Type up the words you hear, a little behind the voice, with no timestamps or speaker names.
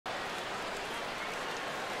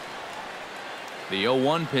The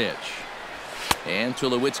 0-1 pitch. And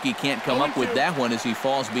Tulowitzki can't come up with that one as he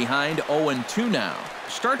falls behind 0-2 now.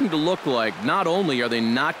 Starting to look like not only are they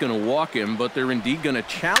not going to walk him, but they're indeed going to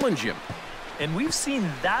challenge him. And we've seen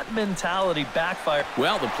that mentality backfire.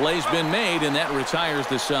 Well, the play's been made, and that retires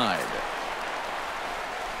the side.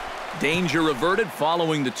 Danger averted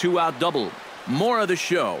following the 2-out double. More of the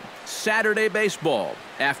show. Saturday baseball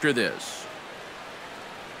after this.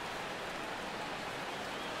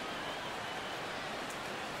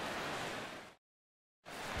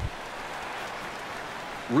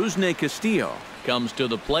 Rusney Castillo comes to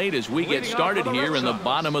the plate as we get started here in the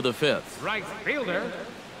bottom of the 5th. Right fielder.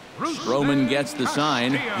 Stroman gets the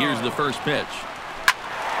sign. Here's the first pitch.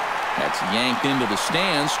 That's yanked into the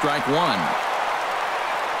stands. Strike one.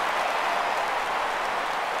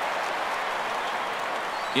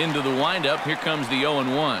 Into the windup. Here comes the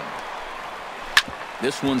 0-1.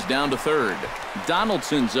 This one's down to third.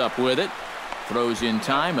 Donaldson's up with it. Throws in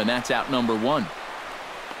time, and that's out number 1.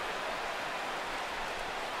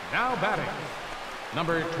 Now batting,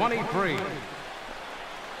 number 23.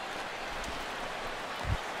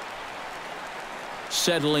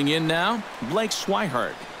 Settling in now, Blake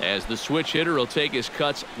Swihart, as the switch hitter will take his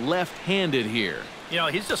cuts left-handed here. You know,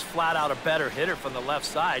 he's just flat out a better hitter from the left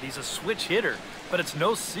side. He's a switch hitter, but it's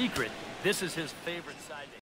no secret this is his favorite side.